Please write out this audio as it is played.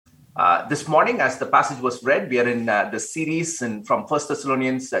This morning, as the passage was read, we are in the series from 1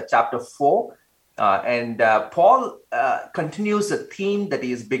 Thessalonians chapter 4. Paul continues a theme that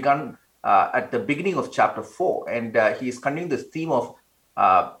he has begun at the beginning of chapter 4. And he is continuing this theme of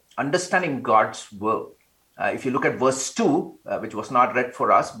understanding God's will. If you look at verse 2, which was not read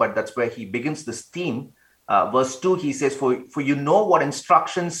for us, but that's where he begins this theme. Verse 2, he says, For you know what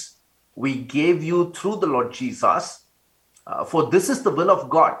instructions we gave you through the Lord Jesus. For this is the will of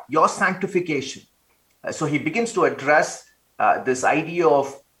God, your sanctification. So he begins to address this idea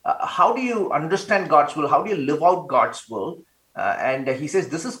of how do you understand God's will? How do you live out God's will? And he says,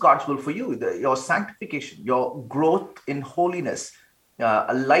 this is God's will for you, your sanctification, your growth in holiness,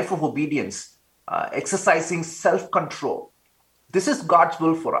 a life of obedience, exercising self-control. This is God's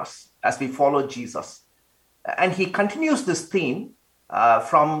will for us as we follow Jesus. And he continues this theme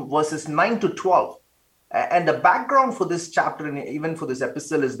from verses 9 to 12. And the background for this chapter and even for this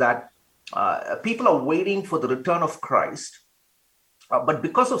epistle is that people are waiting for the return of Christ. But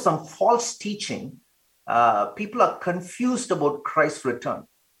because of some false teaching, people are confused about Christ's return.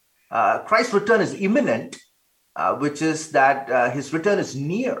 Christ's return is imminent, which is that his return is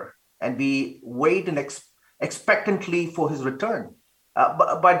near, and we wait and expectantly for his return.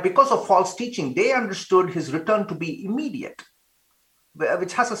 But because of false teaching, they understood his return to be immediate,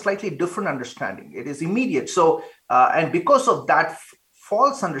 which has a slightly different understanding. It is immediate. So, and because of that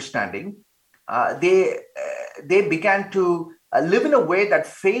false understanding, they began to live in a way that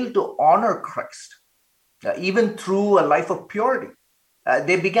failed to honor Christ, even through a life of purity.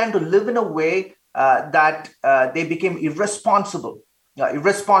 They began to live in a way that they became irresponsible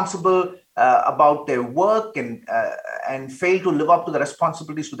about their work and failed to live up to the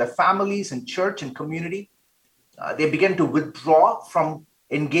responsibilities to their families and church and community. They began to withdraw from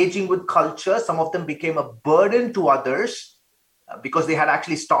engaging with culture. Some of them became a burden to others because they had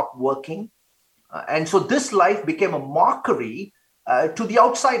actually stopped working. And so this life became a mockery to the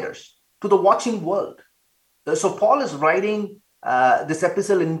outsiders, to the watching world. So Paul is writing this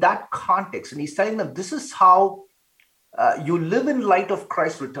epistle in that context, and he's telling them this is how you live in light of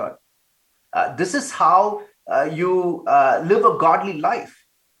Christ's return. This is how you live a godly life.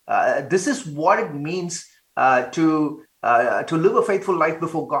 This is what it means to live a faithful life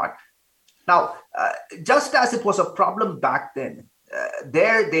before God. Now, just as it was a problem back then,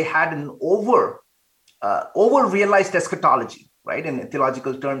 there they had an over-realized eschatology, right? In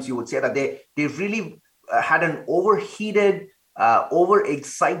theological terms, you would say that they really had an overheated,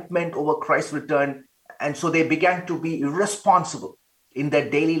 over-excitement over Christ's return, and so they began to be irresponsible in their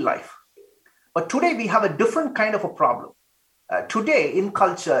daily life. But today we have a different kind of a problem. Today in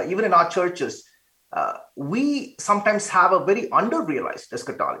culture, even in our churches, we sometimes have a very under-realized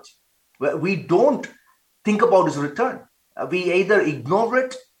eschatology where we don't think about his return. We either ignore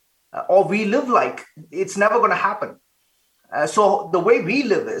it or we live like it's never going to happen. So the way we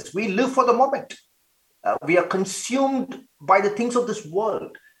live is we live for the moment. We are consumed by the things of this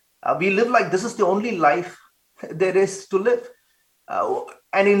world. We live like this is the only life there is to live.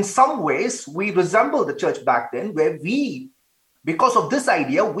 And in some ways, we resemble the church back then where because of this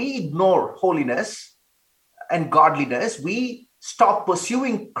idea, we ignore holiness and godliness. We stop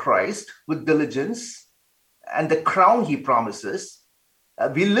pursuing Christ with diligence and the crown he promises.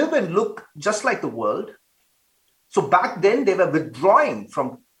 We live and look just like the world. So back then, they were withdrawing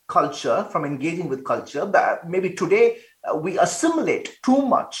from culture, from engaging with culture. But maybe today, we assimilate too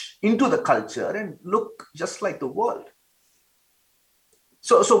much into the culture and look just like the world.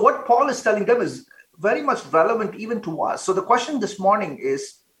 So what Paul is telling them is very much relevant even to us. So the question this morning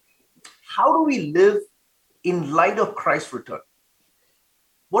is, how do we live in light of Christ's return?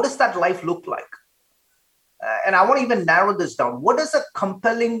 What does that life look like? And I want to even narrow this down. What does a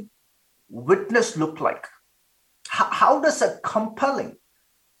compelling witness look like? How does a compelling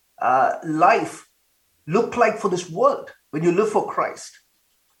life look like for this world when you live for Christ?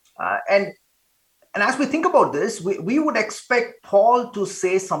 And as we think about this, we would expect Paul to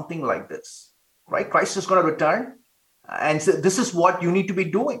say something like this. Right? Christ is going to return. And so this is what you need to be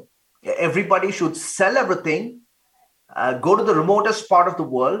doing. Everybody should sell everything, go to the remotest part of the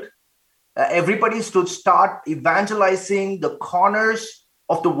world. Everybody should start evangelizing the corners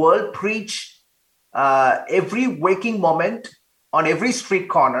of the world, preach every waking moment on every street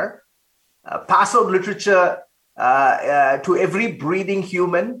corner, pass out literature to every breathing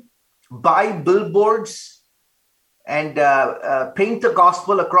human, buy billboards, and paint the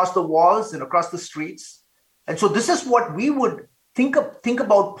gospel across the walls and across the streets. And so this is what we would think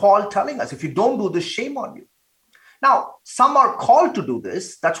about Paul telling us. If you don't do this, shame on you. Now, some are called to do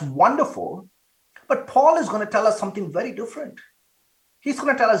this. That's wonderful. But Paul is going to tell us something very different. He's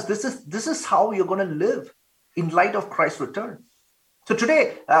going to tell us this is how you're going to live in light of Christ's return. So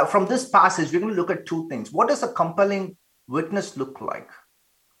today, from this passage, we're going to look at two things. What does a compelling witness look like?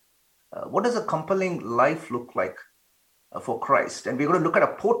 What does a compelling life look like for Christ? And we're going to look at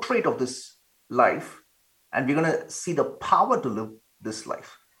a portrait of this life, and we're going to see the power to live this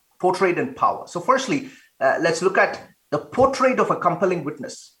life. Portrait and power. So firstly, let's look at the portrait of a compelling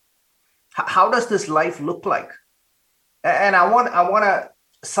witness. How does this life look like? And I want to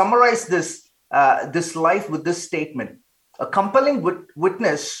summarize this life with this statement. A compelling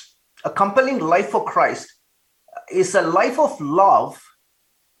witness, a compelling life for Christ is a life of love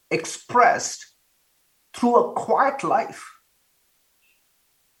expressed through a quiet life.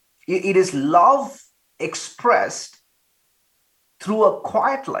 It is love expressed through a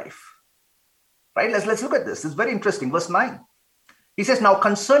quiet life. Right? Let's look at this. It's very interesting. Verse 9. He says, now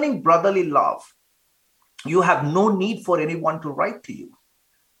concerning brotherly love, you have no need for anyone to write to you.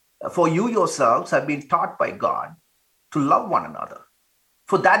 For you yourselves have been taught by God to love one another.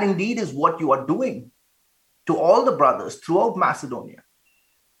 For that indeed is what you are doing to all the brothers throughout Macedonia.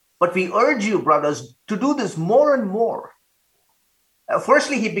 But we urge you, brothers, to do this more and more.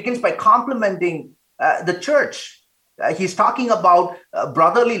 Firstly, he begins by complimenting the church. He's talking about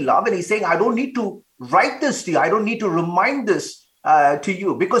brotherly love, and he's saying, I don't need to write this to you. I don't need to remind this to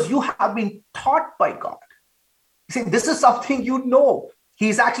you because you have been taught by God. He's saying, this is something you know.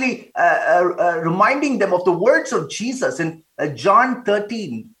 He's actually reminding them of the words of Jesus in John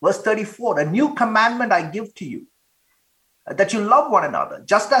 13, verse 34. A new commandment I give to you, that you love one another,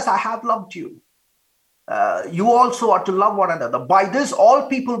 just as I have loved you. You also are to love one another. By this, all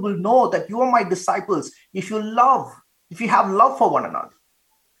people will know that you are my disciples if you have love for one another.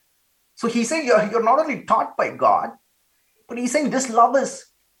 So he's saying you're not only taught by God, but he's saying this love is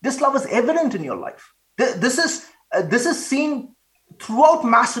evident in your life. This is seen throughout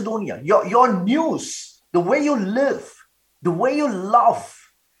Macedonia. Your news, the way you live, the way you love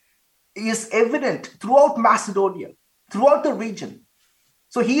is evident throughout Macedonia, throughout the region.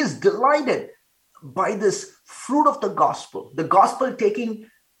 So he is delighted by this fruit of the gospel taking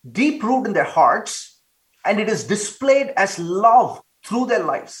deep root in their hearts, and it is displayed as love through their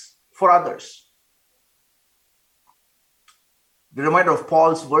lives for others. The reminder of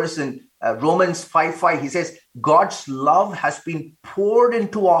Paul's verse in Romans 5:5, he says, God's love has been poured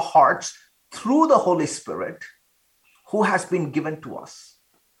into our hearts through the Holy Spirit who has been given to us.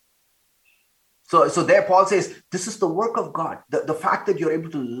 So there Paul says, this is the work of God. The fact that you're able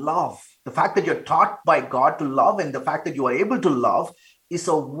to love, the fact that you're taught by God to love, and the fact that you are able to love is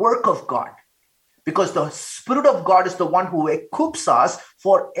a work of God. Because the Spirit of God is the one who equips us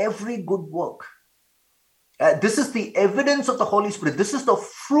for every good work. This is the evidence of the Holy Spirit. This is the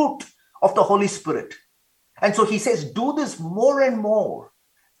fruit of the Holy Spirit. And so he says, do this more and more.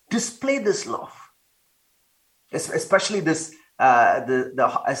 Display this love. Especially this, as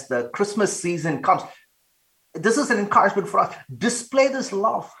the Christmas season comes. This is an encouragement for us. Display this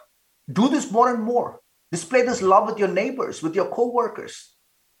love. Do this more and more. Display this love with your neighbors, with your co-workers.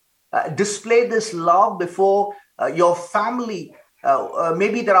 Display this love before your family.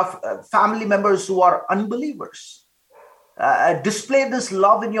 Maybe there are family members who are unbelievers. Display this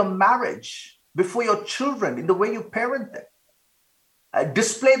love in your marriage, before your children, in the way you parent them.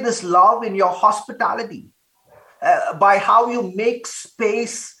 Display this love in your hospitality, by how you make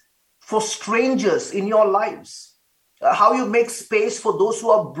space for strangers in your lives, how you make space for those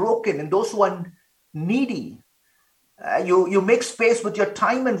who are broken and those who are needy. You make space with your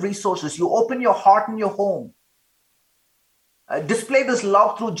time and resources. You open your heart and your home. Display this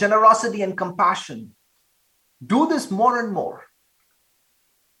love through generosity and compassion. Do this more and more,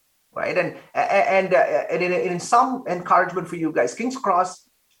 right? And in some encouragement for you guys, King's Cross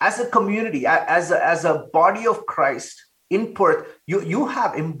as a community, as a body of Christ in Perth, you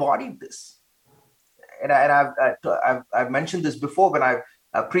have embodied this. And I've mentioned this before when I've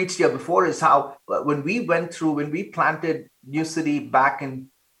preached here before, is how when we planted New City back in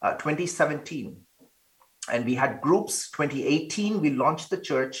 2017. And we had groups. 2018, we launched the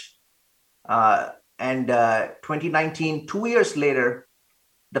church. And 2019, 2 years later,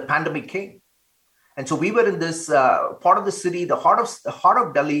 the pandemic came. And so we were in this part of the city, the heart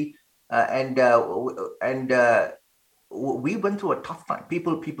of Delhi. And we went through a tough time.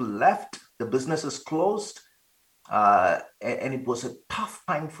 People left, the businesses closed. And it was a tough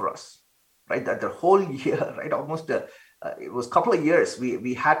time for us, right? That the whole year, right? Almost, it was a couple of years.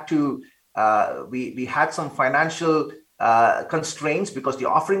 We had to, we had some financial constraints because the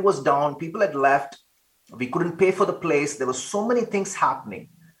offering was down. People had left. We couldn't pay for the place. There were so many things happening.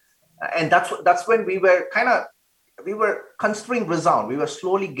 And that's when we were kind of we were considering Resound. We were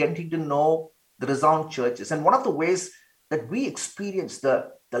slowly getting to know the Resound churches. And one of the ways that we experienced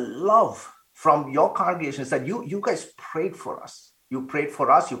the love from your congregation is that you guys prayed for us. You prayed for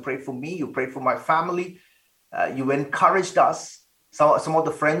us. You prayed for me. You prayed for my family. You encouraged us. Some of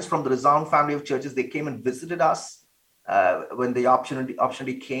the friends from the Resound family of churches, they came and visited us when the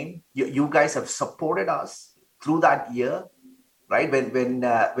opportunity came. You guys have supported us through that year, right? When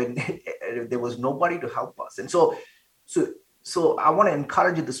there was nobody to help us. And so I want to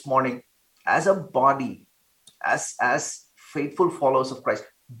encourage you this morning, as a body, as faithful followers of Christ,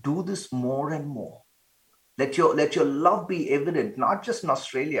 do this more and more. Let your love be evident, not just in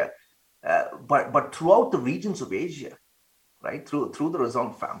Australia, but throughout the regions of Asia, right? Through the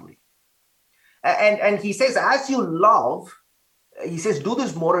Resound family. And he says, as you love, he says, do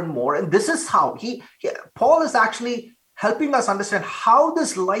this more and more. And this is how Paul is actually helping us understand how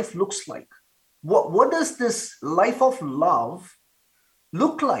this life looks like. What does this life of love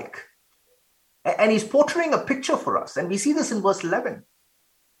look like? And he's portraying a picture for us. And we see this in verse 11.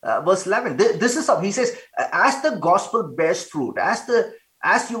 This is how he says, as the gospel bears fruit, as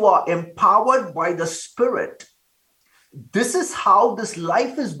you are empowered by the Spirit, this is how this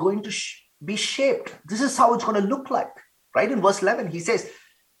life is going to be shaped. This is how it's going to look like, right? In verse 11, he says,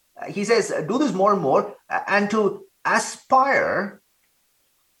 do this more and more, and to aspire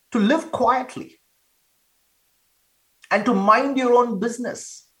to live quietly and to mind your own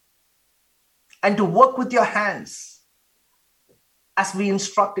business and to work with your hands as we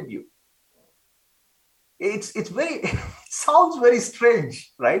instructed you. It's very, it sounds very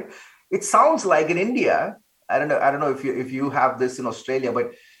strange, right? It sounds like in India, I don't know if you have this in Australia,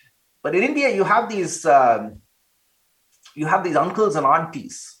 but in India you have these uncles and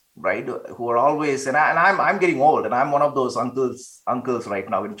aunties, right? Who are always, and I'm getting old, and I'm one of those uncles right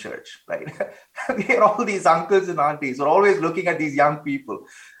now in church, right? We are all these uncles and aunties who are always looking at these young people.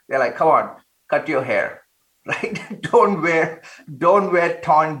 They're like, come on, cut your hair, right? Don't wear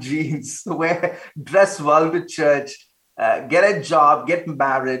torn jeans. Dress well to church. Get a job. Get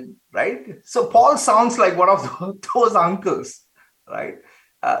married, right? So Paul sounds like one of those uncles, right?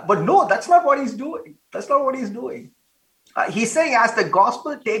 But no, that's not what he's doing. That's not what he's doing. He's saying, as the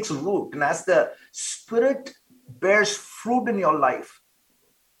gospel takes root and as the Spirit bears fruit in your life,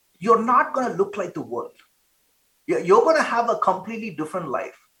 you're not going to look like the world. You're going to have a completely different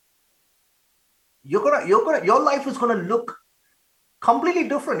life. Your life is going to look completely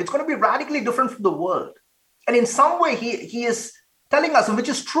different. It's going to be radically different from the world. And in some way, he is telling us, and which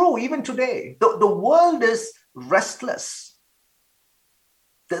is true even today, the world is restless.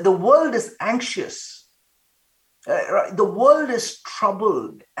 The world is anxious. The world is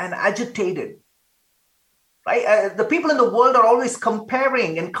troubled and agitated. Right? The people in the world are always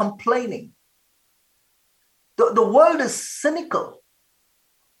comparing and complaining. The world is cynical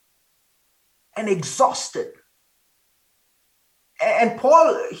and exhausted. And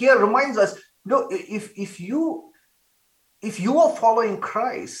Paul here reminds us, if you are following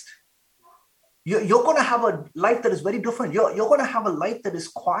Christ, you're going to have a life that is very different. You're going to have a life that is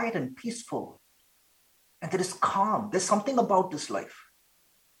quiet and peaceful and that is calm. There's something about this life,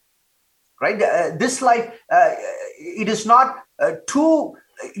 right? This life, it is not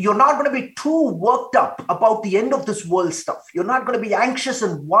you're not going to be too worked up about the end of this world stuff. You're not going to be anxious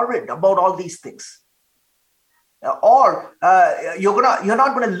and worried about all these things. Or you're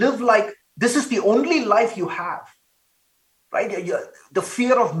not going to live like this is the only life you have, right? The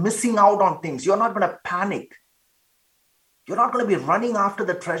fear of missing out on things. You're not going to panic. You're not going to be running after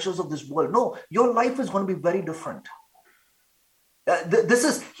the treasures of this world. No, your life is going to be very different.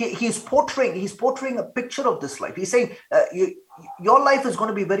 He's portraying a picture of this life. He's saying your life is going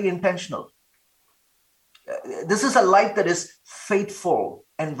to be very intentional. This is a life that is faithful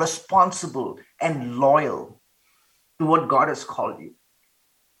and responsible and loyal to what God has called you.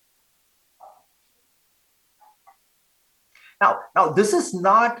 Now this is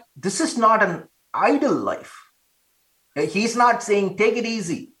not an idle life. He's not saying take it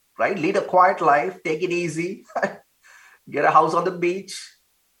easy, right? Lead a quiet life, take it easy, get a house on the beach,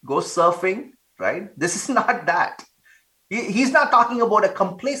 go surfing, right? This is not that. He's not talking about a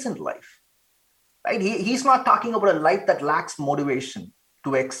complacent life, right? He's not talking about a life that lacks motivation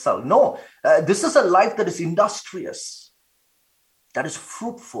to excel. No, this is a life that is industrious, that is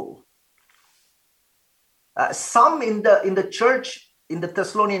fruitful. Some in the church, in the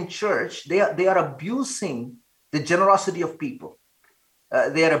Thessalonian church, they are abusing the generosity of people.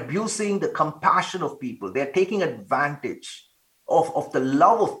 They are abusing the compassion of people. They are taking advantage of the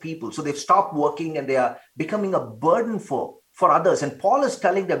love of people. So they've stopped working and they are becoming a burden for others. And Paul is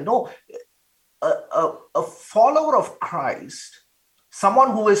telling them, no, a follower of Christ,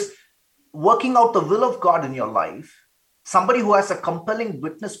 someone who is working out the will of God in your life, somebody who has a compelling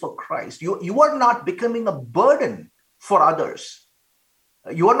witness for Christ, you are not becoming a burden for others.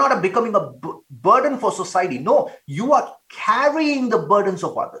 You are not becoming a burden for society. No, you are carrying the burdens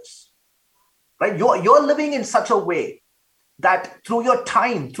of others. Right? You're living in such a way that through your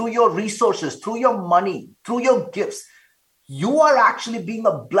time, through your resources, through your money, through your gifts, you are actually being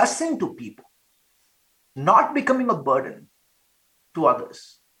a blessing to people, not becoming a burden to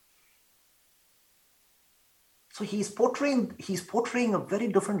others. So he's portraying a very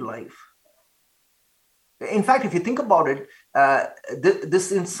different life. In fact, if you think about it,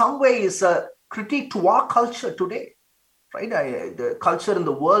 this in some way is a critique to our culture today, right? The culture in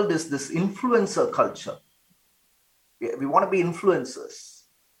the world is this influencer culture. We want to be influencers.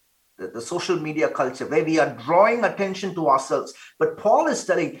 The social media culture, where we are drawing attention to ourselves. But Paul is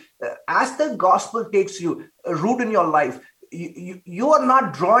telling, as the gospel takes you root in your life, you are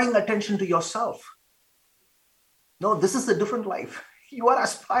not drawing attention to yourself. No, this is a different life. You are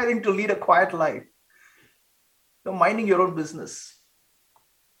aspiring to lead a quiet life. You're minding your own business.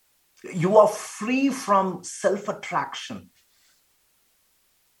 You are free from self-attraction.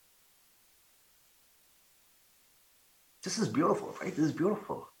 This is beautiful, right? This is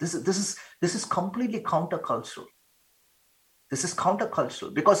beautiful. This is completely countercultural. This is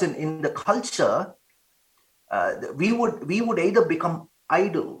countercultural because in the culture, we would either become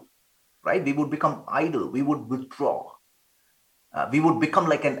idle, right? We would become idle. We would withdraw. We would become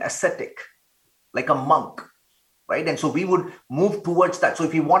like an ascetic, like a monk. Right? And so we would move towards that. So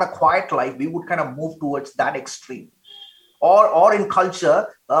if we want a quiet life, we would kind of move towards that extreme. Or in culture,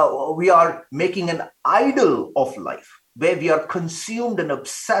 we are making an idol of life, where we are consumed and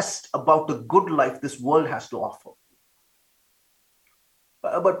obsessed about the good life this world has to offer.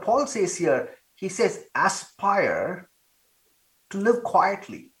 But Paul says here, he says, aspire to live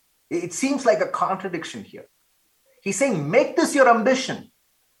quietly. It seems like a contradiction here. He's saying, make this your ambition.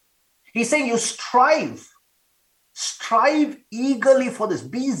 He's saying you strive eagerly for this.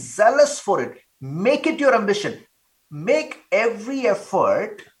 Be zealous for it. Make it your ambition. Make every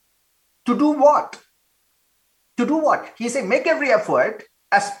effort to do what? To do what? He's saying, make every effort,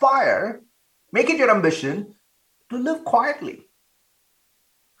 aspire, make it your ambition to live quietly,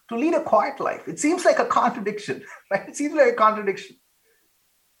 to lead a quiet life. It seems like a contradiction, right? It seems like a contradiction.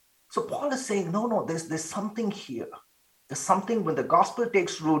 So Paul is saying, no, there's something here. There's something when the gospel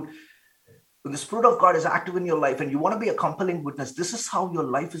takes root, when the Spirit of God is active in your life and you want to be a compelling witness, this is how your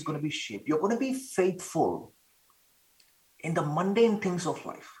life is going to be shaped. You're going to be faithful in the mundane things of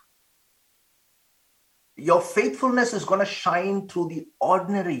life. Your faithfulness is going to shine through the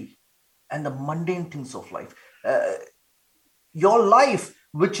ordinary and the mundane things of life. Your life,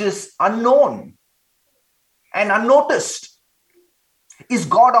 which is unknown and unnoticed, is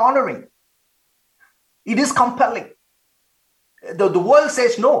God-honoring. It is compelling. The world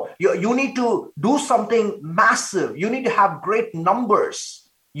says, no, you need to do something massive. You need to have great numbers.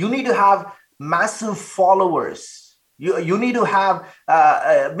 You need to have massive followers. You need to have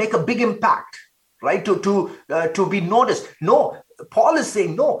make a big impact, right? To be noticed. No, Paul is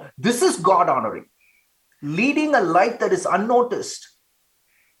saying, no, this is God honoring. Leading a life that is unnoticed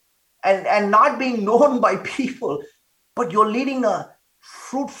and not being known by people, but you're leading a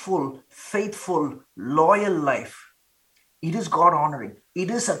fruitful, faithful, loyal life. It is God honoring. It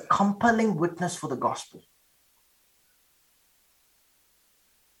is a compelling witness for the gospel.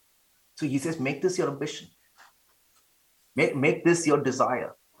 So he says, make this your ambition. Make this your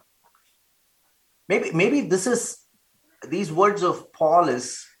desire. Maybe these words of Paul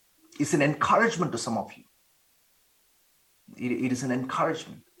is an encouragement to some of you. It is an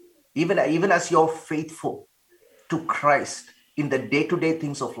encouragement. Even as you're faithful to Christ in the day-to-day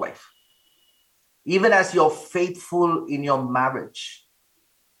things of life. Even as you're faithful in your marriage.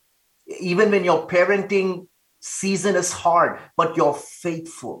 Even when your parenting season is hard, but you're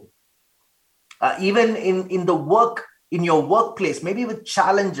faithful. Even in the work, in your workplace, maybe with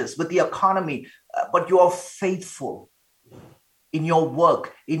challenges, with the economy, but you are faithful in your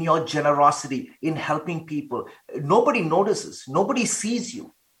work, in your generosity, in helping people. Nobody notices. Nobody sees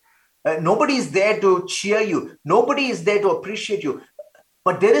you. Nobody is there to cheer you. Nobody is there to appreciate you.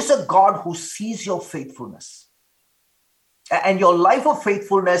 But there is a God who sees your faithfulness. And your life of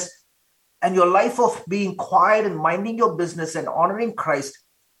faithfulness and your life of being quiet and minding your business and honoring Christ,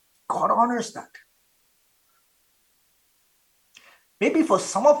 God honors that. Maybe for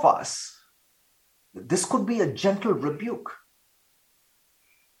some of us, this could be a gentle rebuke.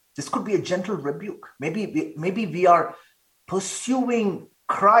 This could be a gentle rebuke. Maybe we are pursuing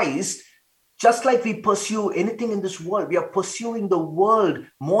Christ Just like we pursue anything in this world, we are pursuing the world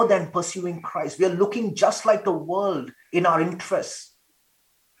more than pursuing Christ. We are looking just like the world in our interests,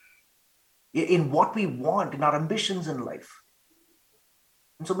 in what we want, in our ambitions in life.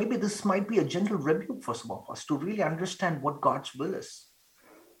 And so maybe this might be a gentle rebuke for some of us to really understand what God's will is.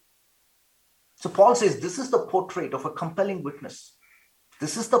 So Paul says, this is the portrait of a compelling witness.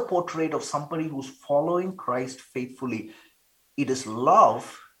 This is the portrait of somebody who's following Christ faithfully. It is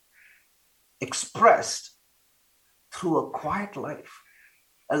love expressed through a quiet life,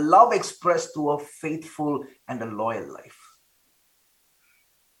 a love expressed through a faithful and a loyal life.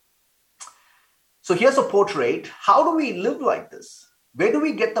 So here's a portrait. How do we live like this? Where do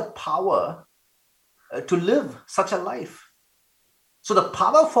we get the power to live such a life? So the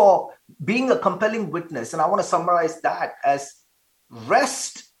power for being a compelling witness, and I want to summarize that as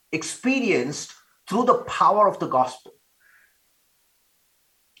rest experienced through the power of the gospel.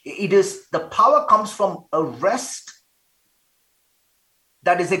 It is, the power comes from a rest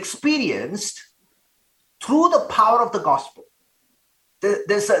that is experienced through the power of the gospel.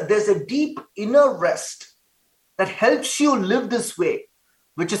 There's a deep inner rest that helps you live this way,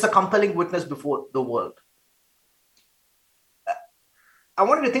 which is a compelling witness before the world. I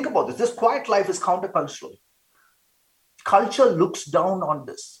want you to think about this. This quiet life is countercultural. Culture looks down on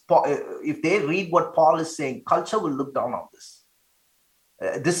this. If they read what Paul is saying, culture will look down on this.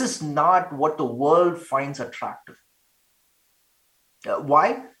 This is not what the world finds attractive.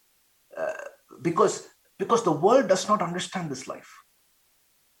 Why? Because the world does not understand this life.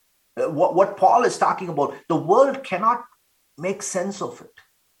 What Paul is talking about, the world cannot make sense of it.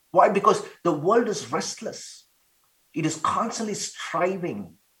 Why? Because the world is restless. It is constantly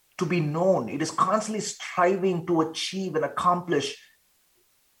striving to be known. It is constantly striving to achieve and accomplish.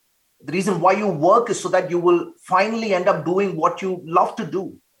 The reason why you work is so that you will finally end up doing what you love to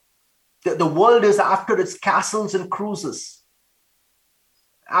do. The world is after its castles and cruises,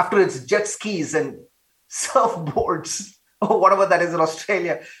 after its jet skis and surfboards, or whatever that is in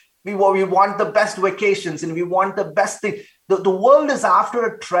Australia. We want the best vacations and we want the best thing. The world is after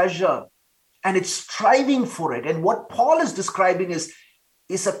a treasure and it's striving for it. And what Paul is describing is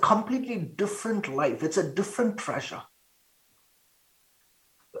a completely different life. It's a different treasure.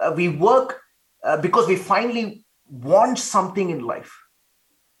 We work because we finally want something in life,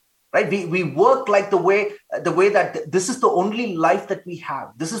 right? We work like the way that this is the only life that we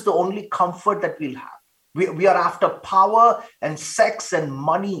have. This is the only comfort that we'll have. We are after power and sex and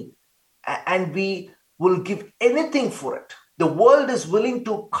money, and we will give anything for it. The world is willing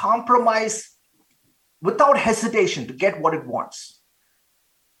to compromise without hesitation to get what it wants.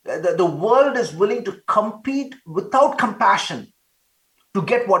 The world is willing to compete without compassion to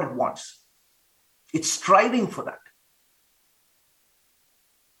get what it wants. It's striving for that.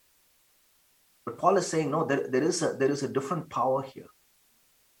 But Paul is saying, no, there is a different power here.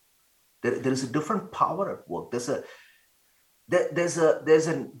 There is a different power at work. There's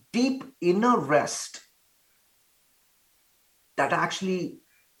a deep inner rest that actually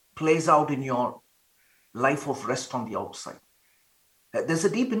plays out in your life of rest on the outside. There's a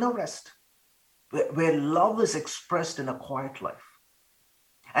deep inner rest where love is expressed in a quiet life.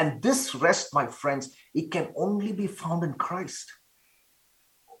 And this rest, my friends, it can only be found in Christ.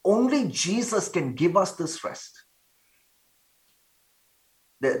 Only Jesus can give us this rest.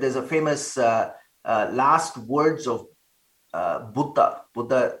 There's a famous last words of Buddha,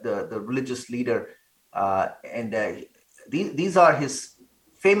 the religious leader. These are his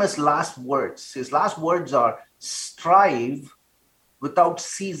famous last words. His last words are, strive without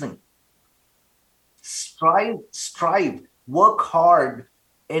ceasing. Strive, work hard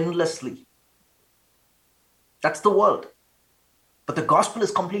endlessly. That's the world. But the gospel is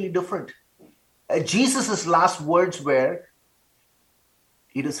completely different. Jesus' last words were,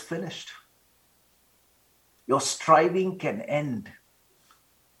 it is finished. Your striving can end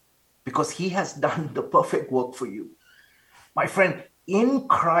because he has done the perfect work for you. My friend, in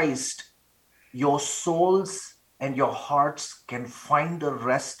Christ, your souls and your hearts can find the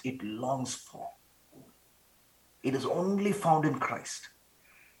rest it longs for. It is only found in Christ.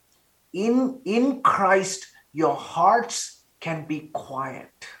 In Christ, your hearts can be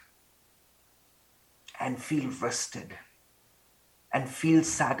quiet and feel rested and feel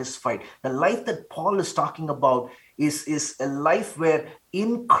satisfied. The life that Paul is talking about is a life where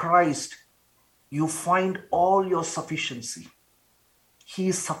in Christ you find all your sufficiency. He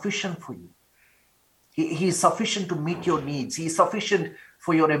is sufficient for you. He is sufficient to meet your needs. He is sufficient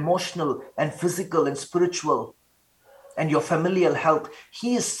for your emotional and physical and spiritual and your familial health.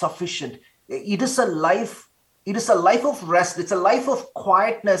 He is sufficient. It is a life It is a life of rest. It's a life of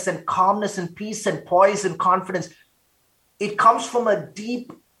quietness and calmness and peace and poise and confidence. It comes from a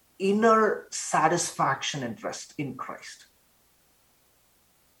deep inner satisfaction and rest in Christ.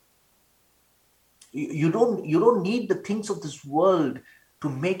 You don't need the things of this world to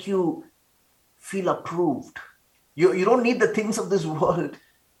make you feel approved. You don't need the things of this world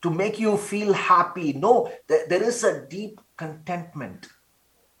to make you feel happy. No, there is a deep contentment.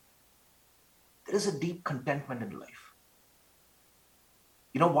 There is a deep contentment in life.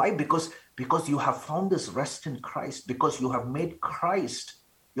 You know why? Because you have found this rest in Christ, because you have made Christ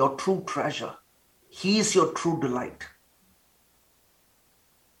your true treasure. He is your true delight.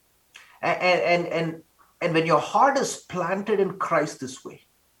 And when your heart is planted in Christ this way,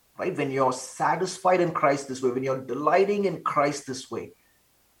 right? When you're satisfied in Christ this way, when you're delighting in Christ this way,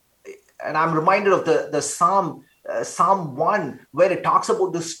 and I'm reminded of the Psalm 1, where it talks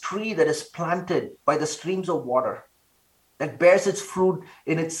about this tree that is planted by the streams of water, that bears its fruit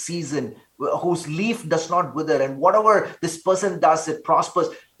in its season, whose leaf does not wither, and whatever this person does, it prospers.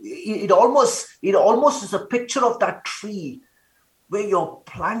 It almost is a picture of that tree where you're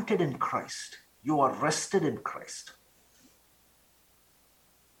planted in Christ. You are rested in Christ.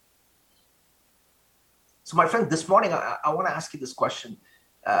 So my friend, this morning, I want to ask you this question.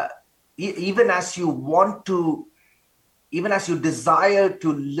 Even as you desire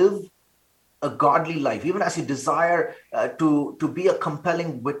to live a godly life, even as you desire to be a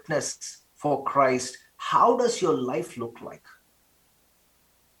compelling witness for Christ, how does your life look like?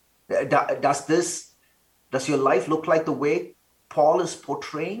 Does your life look like the way Paul is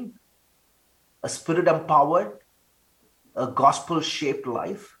portraying? A spirit-empowered, a gospel-shaped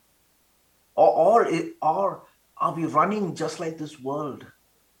life? Or are we running just like this world?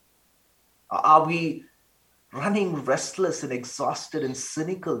 Are we running restless and exhausted and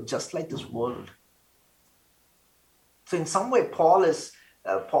cynical just like this world? So in some way, Paul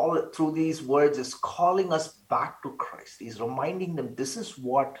through these words is calling us back to Christ. He's reminding them this is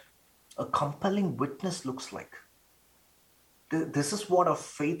what a compelling witness looks like. This is what a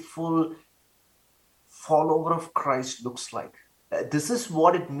faithful follower of Christ looks like. This is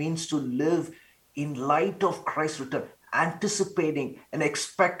what it means to live in light of Christ's return, anticipating and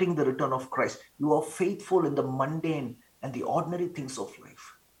expecting the return of Christ. You are faithful in the mundane and the ordinary things of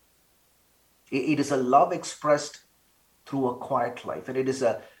life. It is a love expressed through a quiet life, and it is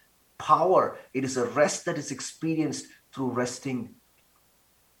a power, it is a rest that is experienced through resting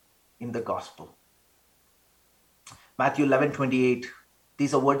in the gospel. Matthew 11:28,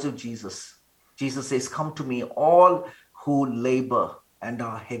 these are words of Jesus. Jesus says, "Come to me, all who labor and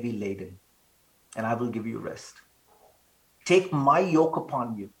are heavy laden, and I will give you rest. Take my yoke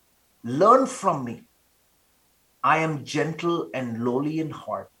upon you. Learn from me. I am gentle and lowly in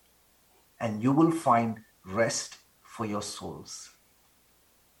heart, and you will find rest for your souls."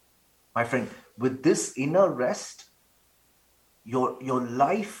 My friend, with this inner rest, your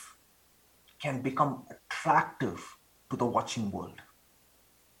life can become attractive to the watching world.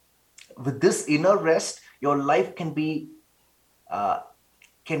 With this inner rest, your life can be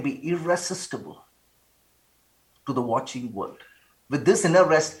irresistible to the watching world. With this inner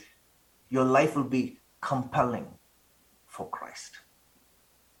rest, your life will be compelling for Christ.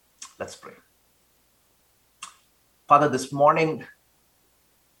 Let's pray. Father, this morning,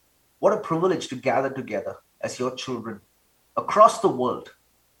 what a privilege to gather together as your children across the world.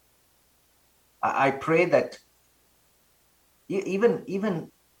 I pray that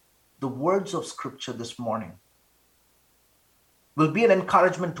even the words of Scripture this morning will be an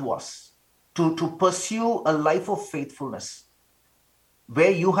encouragement to us to pursue a life of faithfulness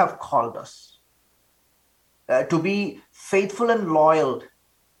where you have called us, to be faithful and loyal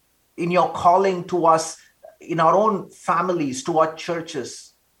in your calling to us, in our own families, to our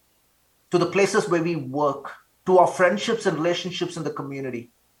churches, to the places where we work, to our friendships and relationships in the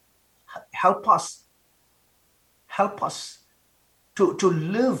community. Help us to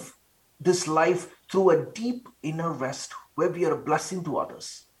live this life through a deep inner rest where we are a blessing to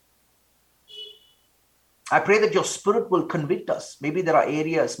others. I pray that your Spirit will convict us. Maybe there are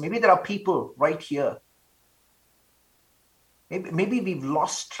areas, maybe there are people right here. Maybe we've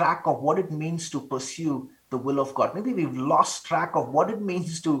lost track of what it means to pursue the will of God. Maybe we've lost track of what it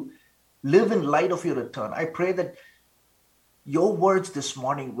means to live in light of your return. I pray that your words this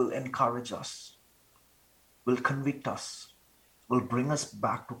morning will encourage us, will convict us, will bring us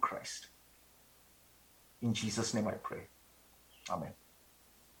back to Christ. In Jesus' name I pray. Amen.